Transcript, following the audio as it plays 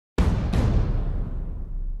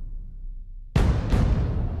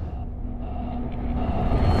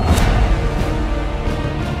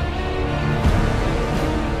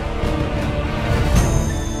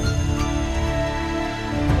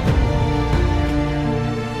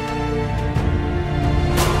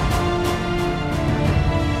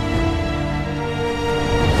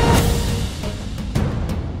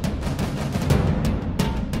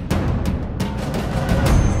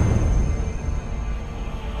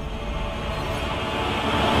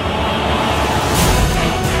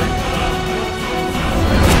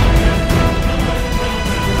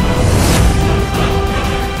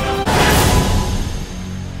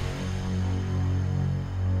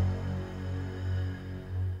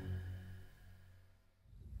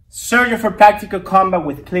Searching for practical combat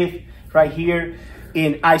with Cliff right here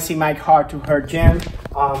in Icy Mike Hard2Hurt gym.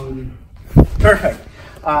 Perfect.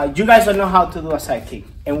 You guys don't know how to do a side kick,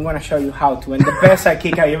 and we're gonna show you how to, and the best side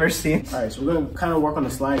kick I've ever seen. All right, so we're gonna kind of work on the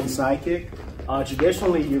sliding side kick.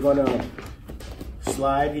 Traditionally, you're gonna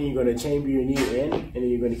slide and you're gonna chamber your knee in, and then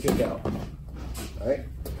you're gonna kick out. All right.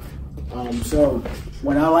 So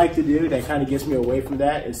what I like to do that kind of gets me away from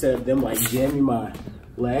that, instead of them like jamming my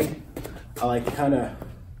leg, I like to kind of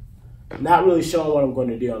not really show what I'm going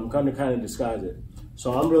to do. I'm going to kind of disguise it.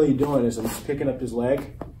 So all I'm really doing is I'm just picking up his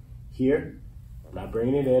leg here. I'm not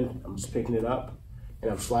bringing it in. I'm just picking it up,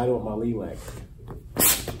 and I'm sliding with my lead leg.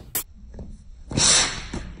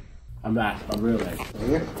 I'm not my real leg. Right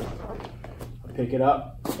here. I pick it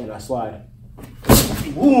up and I slide.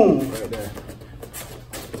 Boom! Right there.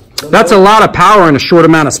 That's a lot of power in a short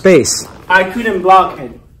amount of space. I couldn't block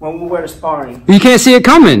it when we were sparring. You can't see it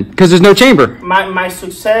coming because there's no chamber. My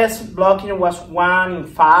success blocking was 1 in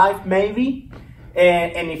 5 maybe,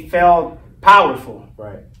 and it felt powerful.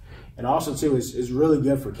 Right. And also too, it's really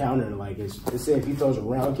good for countering. Like let's say if he throws a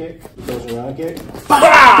round kick, right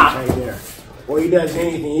there. Or he does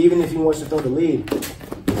anything, even if he wants to throw the lead.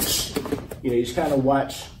 You know, you just kind of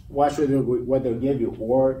watch what they'll give you,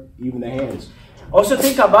 or even the hands. Also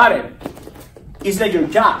think about it. It's like your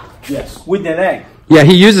jab. Yes. With the leg. Yeah,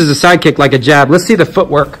 he uses a side kick like a jab. Let's see the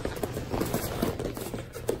footwork.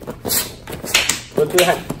 Go to the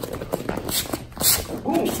head.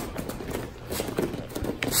 Boom.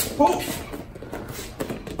 Boom.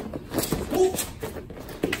 Boom.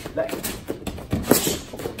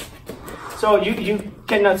 So you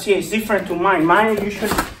cannot see, it's different to mine. Mine is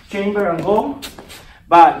usually chamber and go,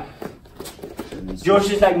 but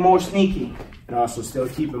yours is like more sneaky. And also still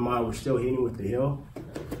keep in mind, we're still hitting with the heel.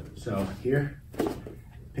 So here,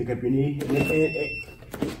 pick up your knee.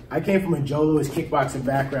 I came from a Joe Louis kickboxing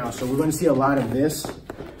background, so we're going to see a lot of this.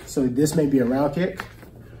 So this may be a round kick.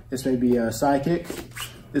 This may be a side kick.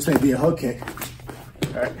 This may be a hook kick.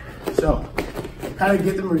 All right. So kind of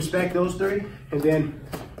get them to respect those three, and then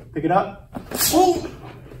pick it up. Ooh!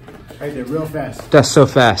 Right there, real fast. That's so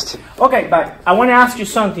fast. Okay, but I want to ask you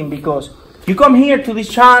something, because you come here to this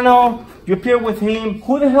channel, you appear with him.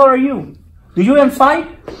 Who the hell are you? Do you even fight?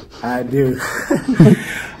 I do.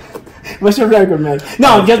 What's your record, man?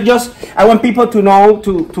 No, just I want people to know,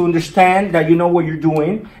 to understand that you know what you're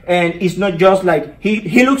doing, and it's not just like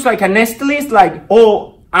he looks like an estilist, like,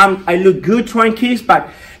 oh, I look good throwing kicks,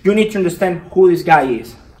 but you need to understand who this guy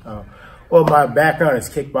is. Oh. Well, my background is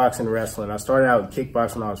kickboxing and wrestling. I started out with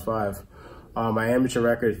kickboxing when I was 5. My amateur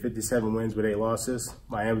record is 57 wins with 8 losses.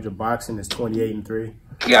 My amateur boxing is 28 and 3.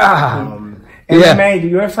 God. MMA, do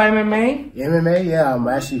you ever fight MMA? MMA, yeah. I'm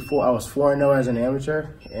actually I was 4-0 as an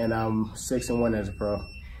amateur, and I'm 6-1 as a pro.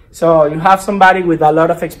 So you have somebody with a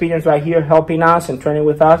lot of experience right here helping us and training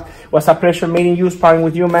with us. It was a pleasure meeting you, sparring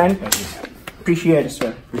with you, man. Thank you. Appreciate it,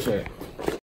 sir. Appreciate it.